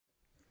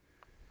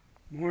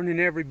Morning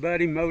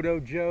everybody,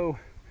 MotoJoe,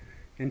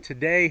 and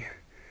today,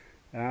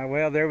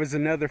 well, there was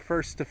another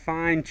first to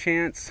find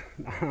chance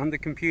on the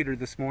computer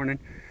this morning.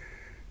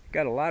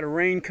 Got a lot of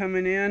rain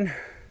coming in,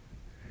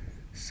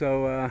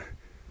 so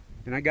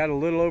and I got a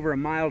little over a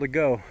mile to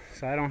go,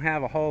 so I don't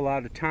have a whole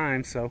lot of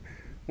time, so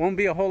won't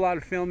be a whole lot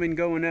of filming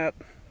going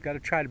up. Got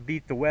to try to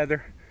beat the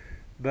weather,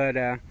 but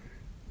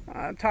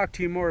I'll talk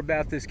to you more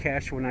about this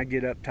cache when I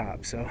get up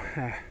top. So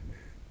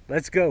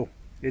let's go.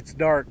 It's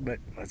dark, but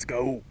let's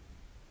go.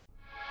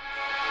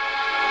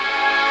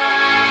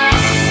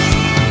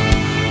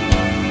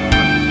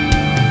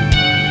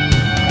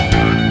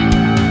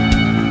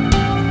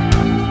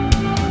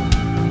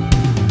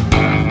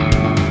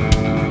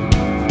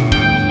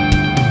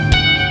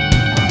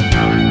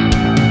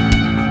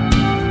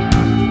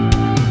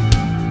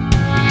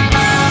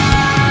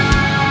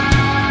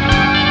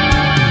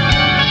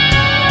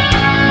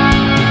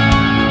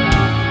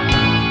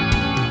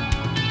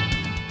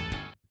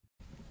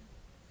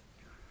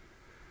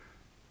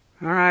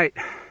 Alright,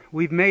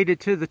 we've made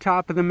it to the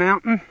top of the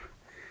mountain,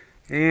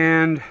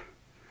 and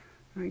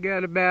I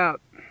got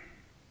about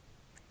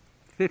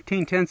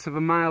 15/10 of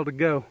a mile to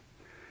go.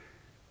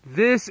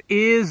 This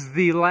is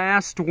the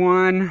last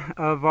one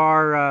of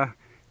our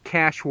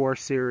Cache War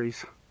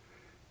series.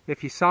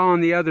 If you saw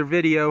in the other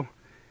video,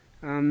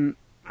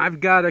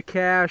 I've got a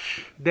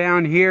cache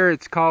down here.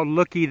 It's called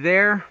Looky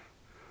There.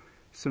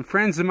 Some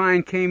friends of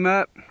mine came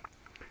up.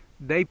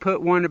 They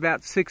put one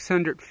about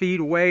 600 feet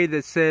away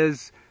that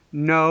says,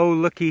 "No,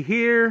 looky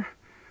here."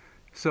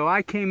 So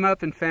I came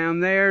up and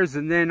found theirs,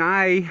 and then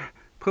I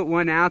put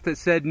one out that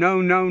said, "No,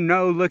 no,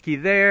 no, looky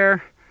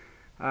there."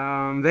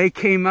 They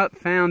came up,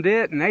 found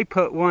it, and they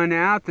put one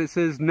out that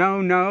says,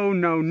 "No, no,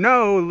 no,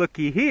 no,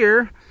 looky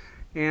here."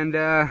 And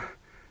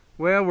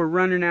well, we're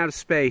running out of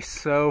space,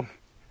 so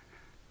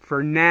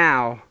for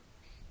now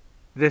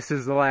this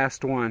is the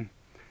last one.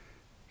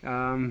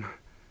 The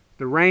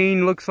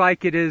rain looks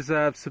like it has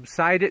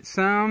subsided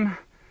some.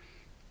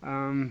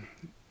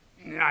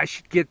 I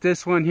should get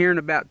this one here in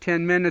about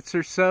 10 minutes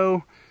or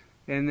so,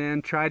 and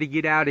then try to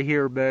get out of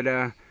here. But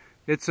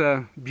it's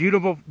a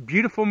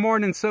beautiful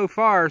morning so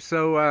far.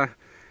 So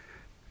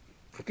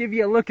give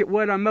you a look at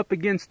what I'm up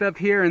against up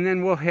here, and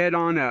then we'll head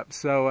on up.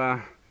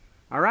 So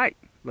all right,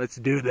 let's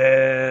do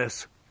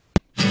this.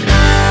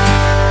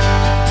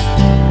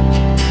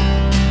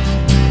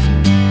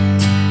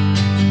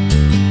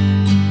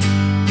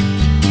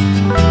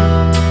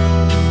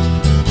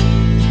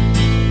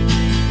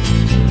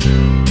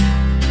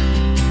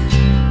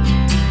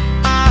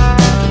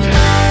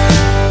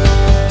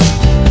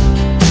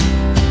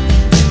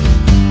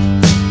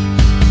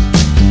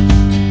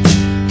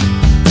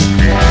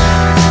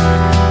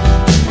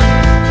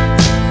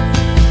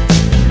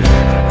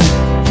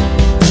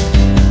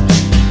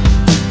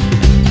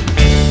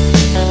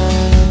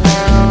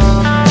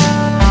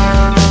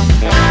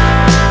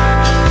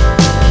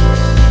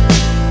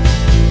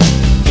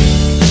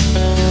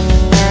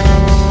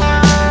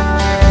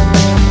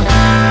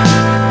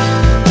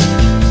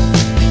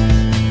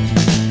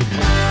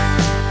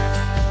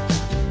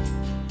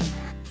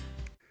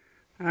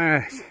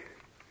 Alright,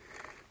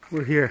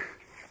 we're here.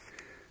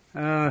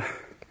 I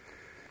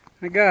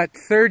got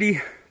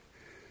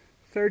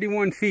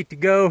 31 feet to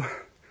go,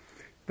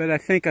 but I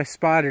think I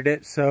spotted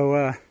it,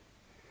 so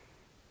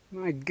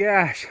my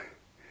gosh,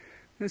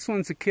 this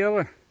one's a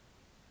killer.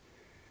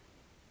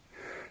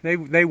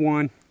 They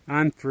won.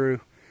 I'm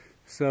through.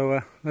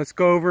 So let's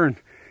go over and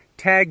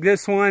tag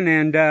this one,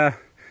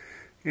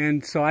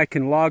 and so I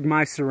can log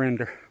my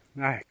surrender.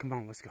 Alright, come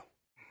on, let's go.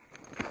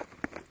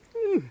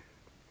 Whew.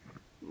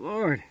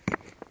 Lord.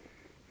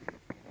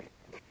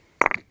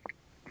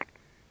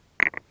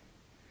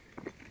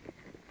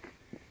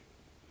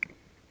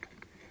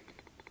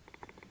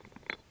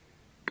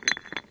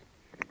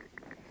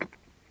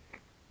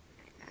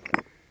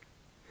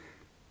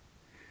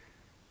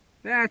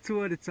 That's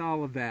what it's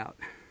all about.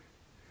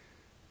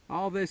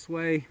 All this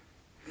way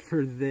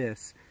for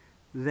this,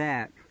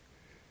 that.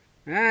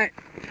 Alright.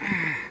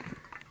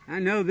 I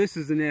know this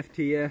is an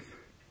FTF.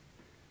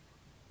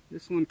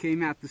 This one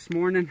came out this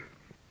morning,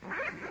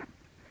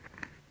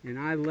 and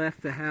I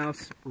left the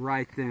house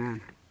right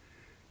then.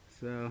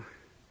 So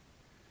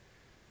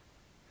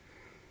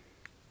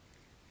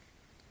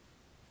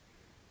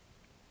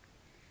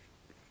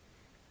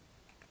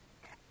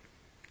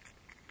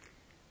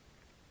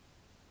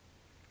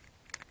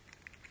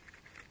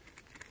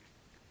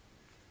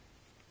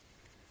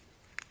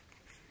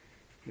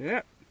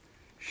yep.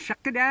 Shuck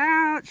it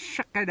out,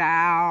 shuck it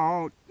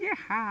out.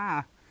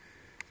 Yeah.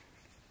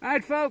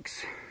 Alright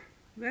folks,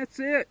 that's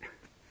it.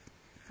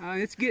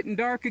 It's getting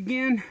dark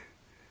again,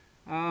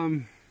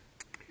 and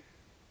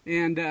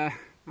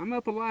I'm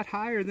up a lot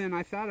higher than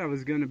I thought I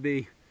was going to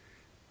be.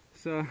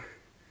 So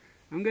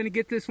I'm going to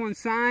get this one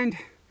signed.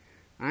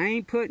 I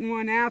ain't putting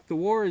one out. The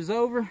war is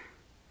over,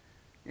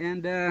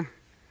 and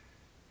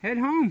head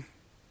home.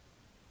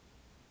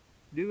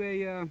 Do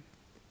a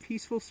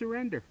peaceful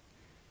surrender.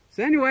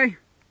 So anyway,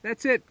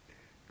 that's it.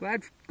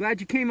 Glad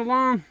you came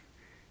along,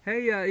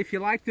 Hey, if you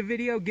liked the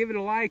video, give it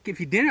a like. If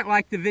you didn't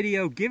like the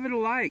video, give it a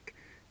like.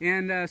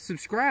 And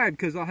subscribe,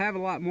 because I'll have a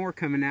lot more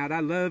coming out. I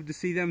love to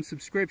see them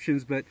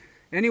subscriptions. But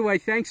anyway,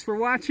 thanks for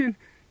watching.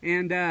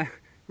 And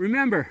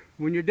remember,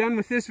 when you're done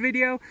with this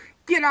video,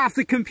 get off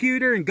the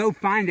computer and go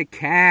find a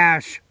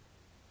cache.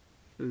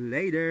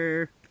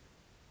 Later.